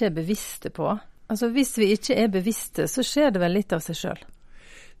som vi ikke er bevisste på. Altså hvis vi ikke er bevisste, så skjer det vel litt av seg selv?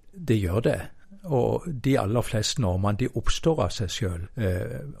 Det gjør det. Og de aller fleste normene, de oppstår av seg selv.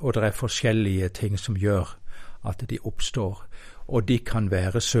 Og det er forskjellige ting som gjør at de oppstår. Og de kan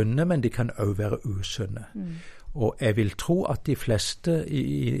være sunne, men de kan også være usunne. Og jeg vil tro at de fleste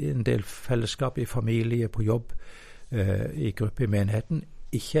i en del fellesskap, i familie, på jobb, i gruppe i menigheten,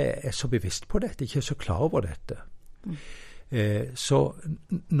 ikke er så bevisst på dette, ikke er så klar over dette. Så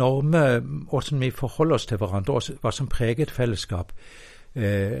normer, hvordan vi forholder oss til hverandre, og hva som preger et fellesskap,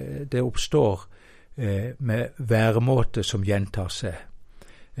 det oppstår med væremåte som gjentar seg,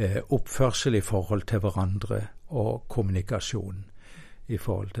 oppførsel i forhold til hverandre og kommunikasjon i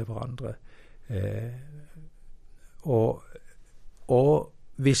forhold til hverandre. Og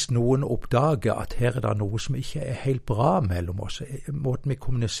hvis noen oppdager at her er det noe som ikke er helt bra mellom oss, måten vi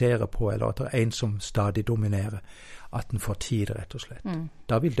kommuniserer på, eller at det er en som stadig dominerer, at den får tid, rett og slett.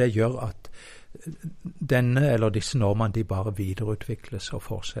 Da vil det gjøre at denne eller disse normene, de bare videreutvikles og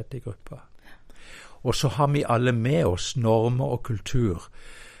fortsetter i gruppa. Og så har vi alle med oss normer og kultur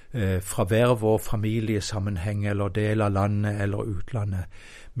fra hver vår familiesammenheng, eller del av landet eller utlandet.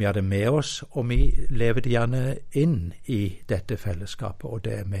 Vi har det med oss, og vi lever det gjerne inn i dette fellesskapet, og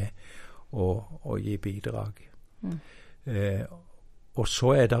det er med å gi bidrag. Og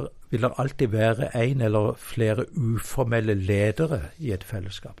så vil det alltid være en eller flere uformelle ledere i et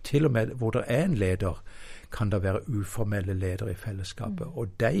fellesskap. Til og med hvor det er en leder, kan det være uformelle ledere i fellesskapet, og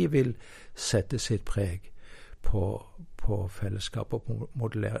de vil sette sitt preg på fellesskapet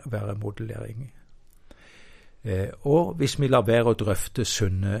og være modellering. Og hvis vi lar være å drøfte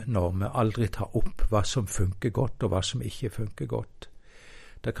sunne normer, aldri ta opp hva som funker godt og hva som ikke funker godt.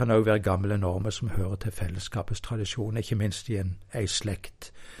 Det kan også være gamle normer som hører til fellesskapets tradisjon, ikke minst i en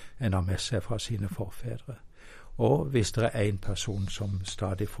slekt en har med seg fra sine forfedre. Og hvis det er en person som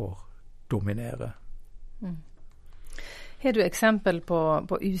stadig får dominere. Har du eksempel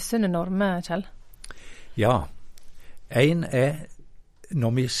på usunne normer, Kjell? Ja. En er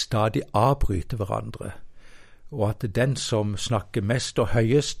når vi stadig avbryter hverandre, og at den som snakker mest og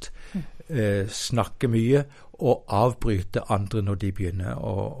høyest, snakker mye og avbryter andre når de begynner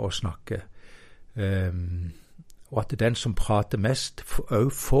å snakke. Og at den som prater mest, også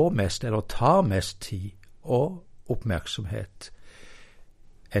får mest eller tar mest tid og oppmerksomhet.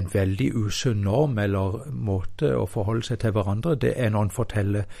 En veldig usunn norm eller måte å forholde seg til hverandre, det er når en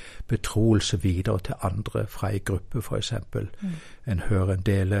forteller betroelse videre til andre fra en gruppe, for eksempel. En hører en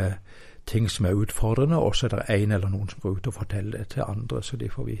del ting som er utfordrende, og så er det en eller noen som går ut og forteller det til andre, så de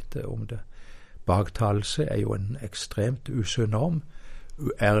får vite om det. Baktalelse er jo en ekstremt usunn norm.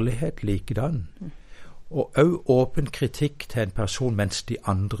 Uærlighet likedan. Og også åpen kritikk til en person mens de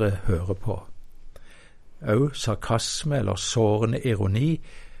andre hører på. Også sarkasme eller sårende ironi,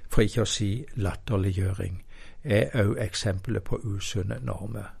 for ikke å si latterliggjøring, er også eksempler på usunne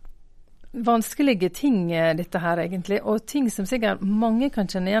normer. Vanskelige ting dette her egentlig, og ting som sikkert mange kan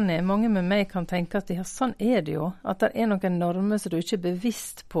kjenne igjen i. Mange med meg kan tenke at ja, sånn er det jo, at det er noen normer som du ikke er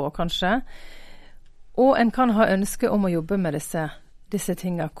bevisst på, kanskje. Og en kan ha ønske om å jobbe med disse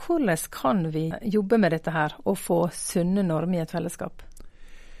tingene. Hvordan kan vi jobbe med dette her og få sunne normer i et fellesskap?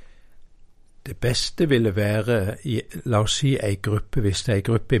 Det beste ville være, la oss si en gruppe, hvis det er en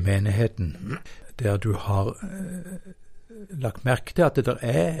gruppe i menigheten, der du har lagt merke til at det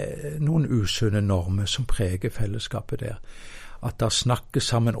er noen usunne normer som preger fellesskapet der. At det snakkes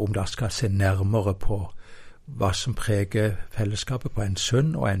sammen om det skal se nærmere på hva som preger fellesskapet på en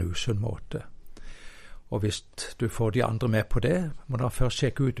sunn og en usunn måte. Og hvis du får de andre med på det, må du først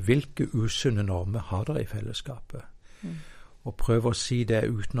sjekke ut hvilke usunne normer har dere i fellesskapet. Og prøve å si det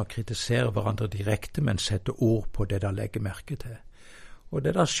uten å kritisere hverandre direkte, men sette ord på det der legger merke til. Og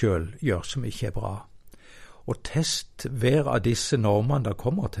det der selv gjør som ikke er bra. Og test hver av disse normene der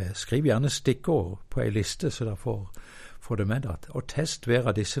kommer til. Skriv gjerne stikkord på en liste, så der får du med det. Og test hver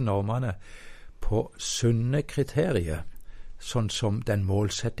av disse normene på sunne kriterier, sånn som den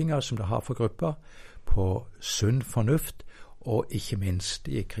målsettingen som det har for gruppa, på sunn fornuft, og ikke minst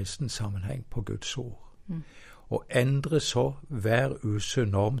i kristen sammenheng på Guds ord. Og endre så hver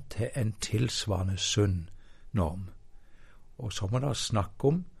usunn norm til en tilsvarende sunn norm. Og så må det snakke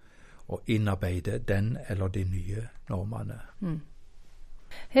om og innarbeide den eller de nye normene.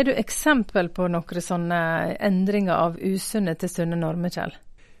 Har du eksempel på noen sånne endringer av usunne til sunne normer, Kjell?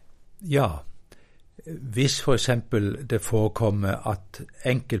 Ja. Hvis for eksempel det forekommer at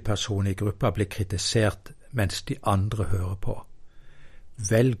enkeltpersoner i gruppa blir kritisert mens de andre hører på,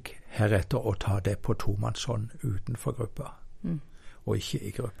 velg heretter å ta det på tomannshånd utenfor gruppa, og ikke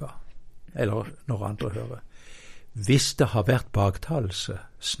i gruppa, eller når andre hører. Hvis det har vært baktalelse,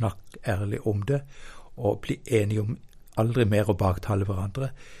 snakk ærlig om det, og bli enige om aldri mer å baktale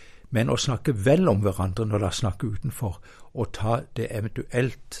hverandre, men å snakke vel om hverandre når de snakker utenfor, og ta det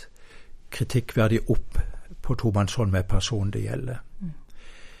eventuelt kritikkverdig opp på tomannshånd med personen det gjelder.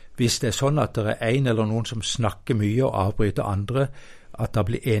 Hvis det sånn at det en eller noen som snakker mye og avbryter andre, at de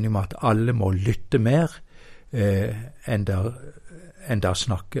blir enige om at alle må lytte mer enn der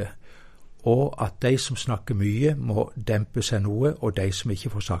snakker, og at de som snakker mye må dempe seg noe, og de som ikke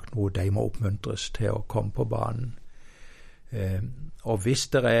får sagt noe, de må oppmuntres til å komme på banen. Og hvis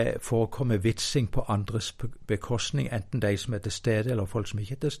det forekommer vitsing på andres bekostning, enten de som til stede eller folk som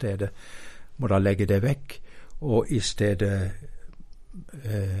ikke til stede, må da legge det vekk, og i stedet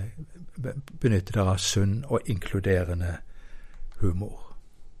benytte dere av sunn og inkluderende humor.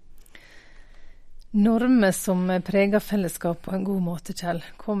 Normer som preger fellesskap på en god måte, Kjell.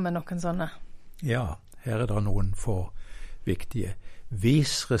 Kom med noen sånne? Ja, her det noen få viktige.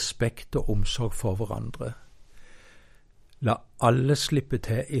 Vis respekt og omsorg for hverandre. La alle slippe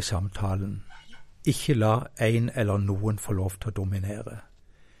til i samtalen. Ikke la en eller noen få lov til å dominere.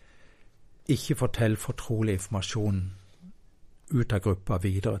 Ikke fortell fortrolig informasjon ut av gruppa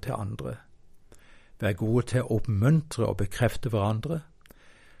videre til andre. Vær gode til å oppmuntre og bekrefte hverandre.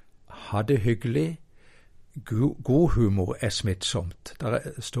 Ha det hyggelig. God humor smittsomt. Der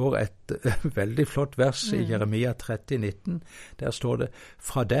står et veldig flott vers i Jeremia 30,19. Der står det,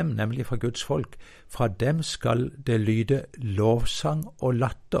 fra dem, nemlig fra Guds folk, fra dem skal det lyde lovsang og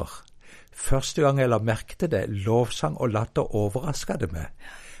latter. Første gang jeg la merke til det, lovsang og latter overrasket det meg.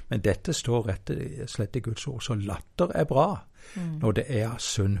 Men dette står rett og slett i Guds ord, så latter bra når det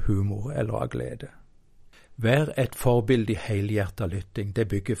sunn humor eller av glede. Vær et forbilde i helhjertet lytting. Det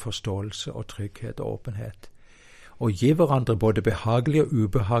bygger forståelse og trygghet og åpenhet. Og gi hverandre både behagelige og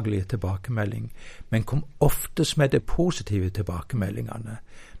ubehagelige tilbakemelding, men kom oftest med det positive tilbakemeldingene,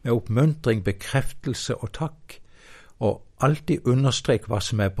 med oppmuntring, bekreftelse og takk. Og alltid understrek hva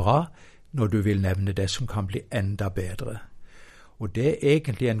som bra når du vil nevne det som kan bli enda bedre. Og det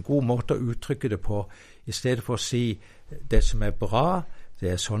egentlig en god måte å uttrykke det på, i stedet for å si det som bra,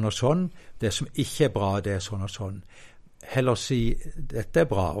 det sånn og sånn, det som ikke bra, det sånn og sånn. Heller si, dette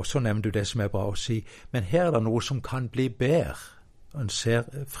bra, og så nevner du det som bra, og si, men her det noe som kan bli bedre. En ser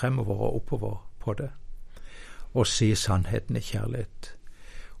fremover og oppover på det. Og si sannheten i kjærlighet.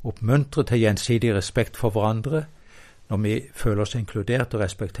 Oppmuntre til gjensidig respekt for hverandre. Når vi føler oss inkludert og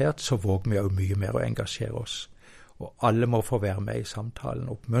respektert, så våger vi jo mye mer å engasjere oss. Og alle må få være med i samtalen.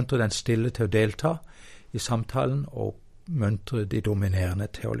 Oppmuntre den stille til å delta i samtalen, og oppmuntre de dominerende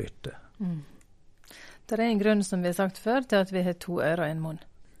til å lytte. Det en grunn, som vi har sagt før, til at vi har 2 ører og 1 munn.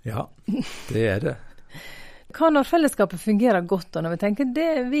 Ja, det det. Hva når fellesskapet fungerer godt, og når vi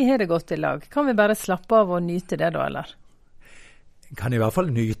tenker vi har det godt i lag? Kan vi bare slappe av og nyte det da, eller? Kan i hvert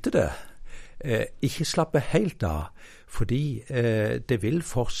fall nyte det. Ikke slappe helt av, fordi det vil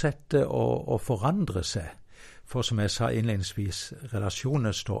fortsette å forandre seg. For som jeg sa innledningsvis,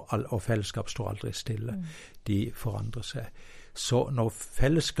 relasjoner og fellesskap står aldri stille. De forandrer seg. Så når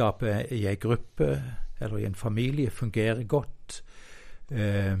fellesskapet i en gruppe eller i en familie fungerer godt,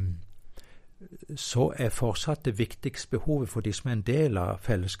 så fortsatt det viktigste behovet for de som en del av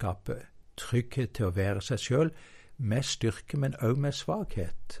fellesskapet, trygghet til å være seg selv, med styrke, men også med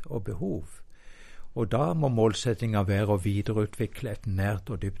svakhet og behov. Og da må målsettingen være å videreutvikle et nært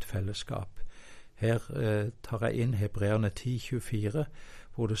og dypt fellesskap. Her tar jeg inn Hebreerne 10,24,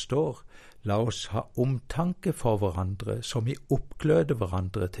 hvor det står, la oss ha omtanke for hverandre, som i oppgløder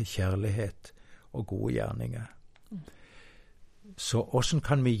hverandre til kjærlighet og gode gjerninger. Så hvordan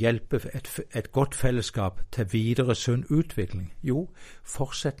kan vi hjelpe et godt fellesskap til videre sunn utvikling? Jo,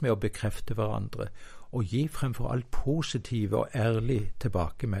 fortsett med å bekrefte hverandre, og gi fremfor alt positive og ærlige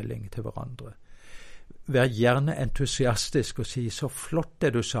tilbakemelding til hverandre. Vær gjerne entusiastisk og si, så flott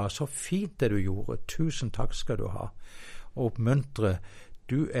det du sa, så fint det du gjorde, tusen takk skal du ha. Og oppmuntre,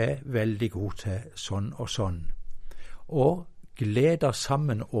 du veldig god til sånn og sånn. Og gleder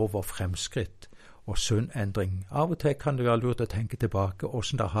sammen over fremskritt og sunn endring. Av og til kan det være lurt å tenke tilbake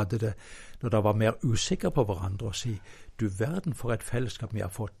hvordan dere hadde det når dere var mer usikre på hverandre, og si, du verden for et fellesskap vi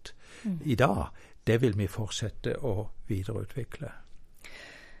har fått i dag, det vil vi fortsette å videreutvikle.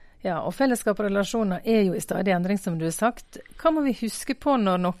 Ja, og fellesskap og relasjoner jo i stadig endring, som du har sagt. Hva må vi huske på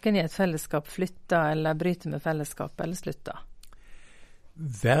når noen i et fellesskap flytter eller bryter med fellesskapet eller slutter?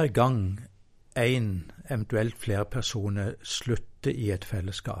 Hver gang eventuelt flere personer slutter i et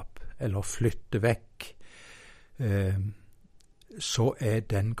fellesskap eller flytter vekk, så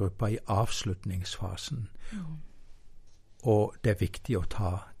den gruppa i avslutningsfasen. Og det viktig å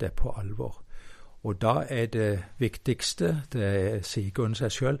ta det på alvor. Og da det viktigste, det sier Gunn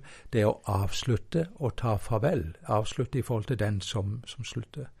seg selv, det å avslutte og ta farvel. Avslutte i forhold til den som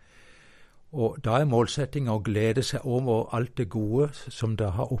slutter. Og da målsettingen å glede seg over alt det gode som de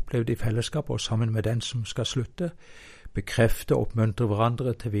har opplevd i fellesskap, og sammen med den som skal slutte, bekrefte og oppmuntre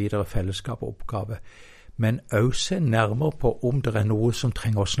hverandre til videre fellesskap og oppgave, men også se nærmere på om det noe som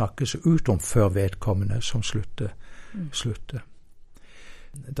trenger å snakkes ut om før vedkommende som slutter.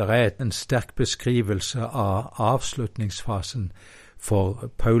 Det en sterk beskrivelse av avslutningsfasen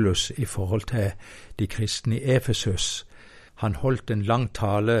for Paulus i forhold til de kristne i Efesus. Han holdt en lang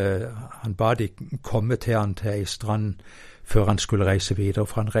tale, han ba de komme til han til en strand før han skulle reise videre,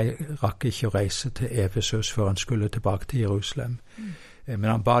 for han rakk ikke å reise til Efesus før han skulle tilbake til Jerusalem. Men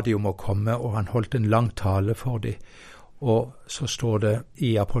han ba de om å komme, og han holdt en lang tale for de. Og så står det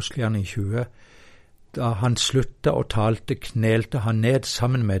i Apostelgjerningen 20, da han sluttet og talte, knelte han ned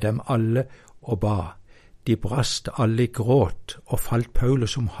sammen med dem alle og ba. De brast alle i gråt og falt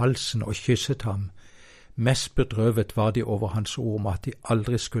Paulus om halsen og kysset ham. Mest bedrøvet var de over hans ord om at de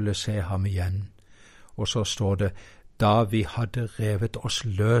aldri skulle se ham igjen. Og så står det, da vi hadde revet oss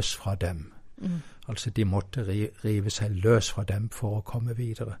løs fra dem. Altså de måtte rive seg løs fra dem for å komme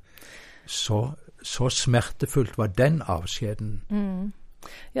videre. Så smertefullt var den avskjeden.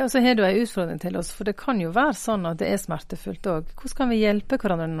 Ja, så har du en utfordring til oss, for det kan jo være sånn at det smertefullt også. Hvordan kan vi hjelpe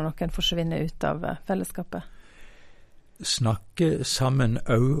hverandre når noen forsvinner ut av fellesskapet? Snakke sammen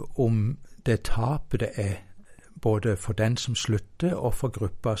også om det tapet det både for den som slutter og for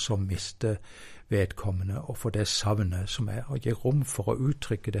gruppa som mister vedkommende, og for det savnet som og gi rom for å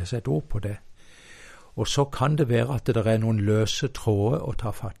uttrykke det, sette ord på det. Og så kan det være at det noen løse tråder å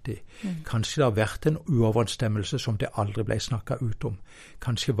ta fatt i. Kanskje det har vært en uoverensstemmelse som det aldri ble snakket ut om.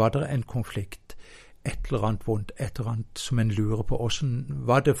 Kanskje var det en konflikt, et eller annet vondt, et eller annet som en lurer på. Hvordan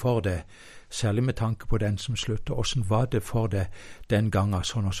var det for det? Særlig med tanke på den som slutter. Hvordan var det for det den gangen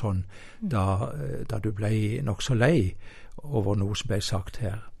sånn og sånn, da du ble nok så lei over noe som ble sagt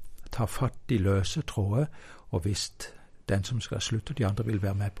her? Ta fatt i løse tråder, og visst den som skal slutte, de andre vil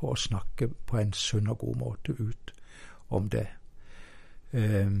være med på å snakke på en sunn og god måte ut om det.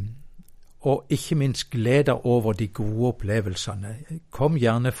 Og ikke minst gleder over de gode opplevelsene. Kom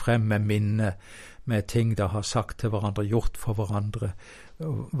gjerne frem med minne, med ting de har sagt til hverandre, gjort for hverandre,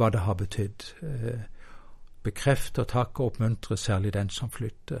 hva det har betydd. Bekreft og takk og oppmuntre særlig den som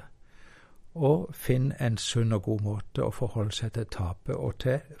flytter. Og finn en sunn og god måte å forholde seg til tapet og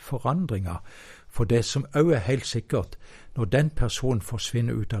til forandringer. For det som også helt sikkert, når den personen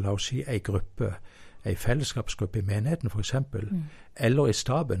forsvinner ut av, la oss si, en gruppe, en fellesskapsgruppe i menigheten for eksempel, eller i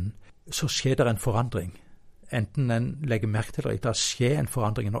staben, så skjer det en forandring. Enten en legger merke til det, det skjer en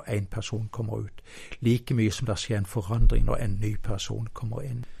forandring når en person kommer ut. Like mye som det skjer en forandring når en ny person kommer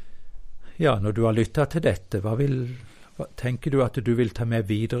inn. Ja, når du har lyttet til dette, hva tenker du at du vil ta med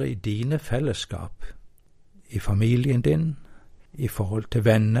videre i dine fellesskap? I familien din, i forhold til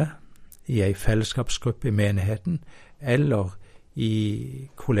venner, i en fellesskapsgruppe i menigheten, eller i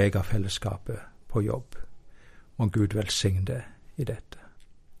kollegafellesskapet på jobb? Må Gud velsigne deg i dette.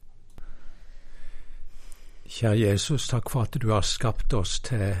 Kjære Jesus, takk for at du har skapt oss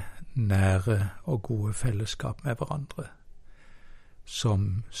til nære og gode fellesskap med hverandre,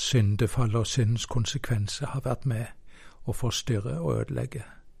 som syndefall og syndens konsekvenser har vært med å forstyrre og ødelegge.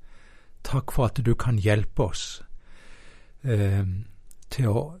 Takk for at du kan hjelpe oss til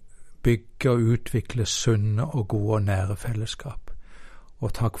å bygge og utvikle sunne og gode og nære fellesskap.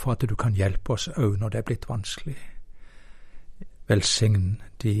 Og takk for at du kan hjelpe oss også når det er blitt vanskelig. Velsign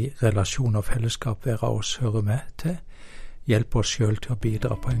de relasjoner og fellesskap hver av oss hører med til. Hjelp oss selv til å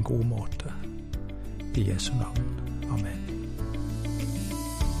bidra på en god måte. I Jesu navn. Amen.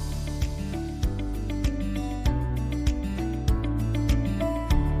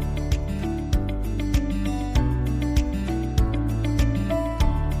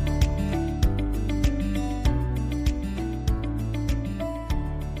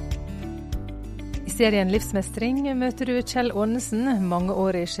 I serien Livsmestring møter du Kjell Aanensen,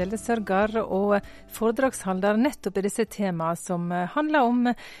 mangeårig sjelesørger og foredragsholder nettopp i disse temaene som handler om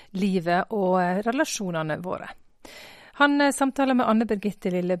livet og relasjonene våre. Han samtaler med Anne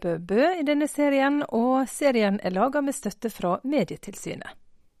Birgitte Lillebø Bøe i denne serien, og serien laget med støtte fra Medietilsynet.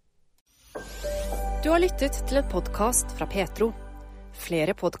 Du har lyttet til en podcast fra Petro.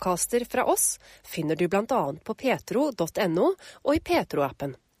 Flere podcaster fra oss finner du blant annet på petro.no og i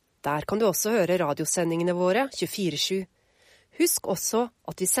Petro-appen. Der kan du også høre radiosendingene våre 24/7. Husk også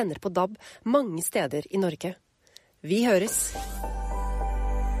at vi sender på DAB mange steder i Norge. Vi høres!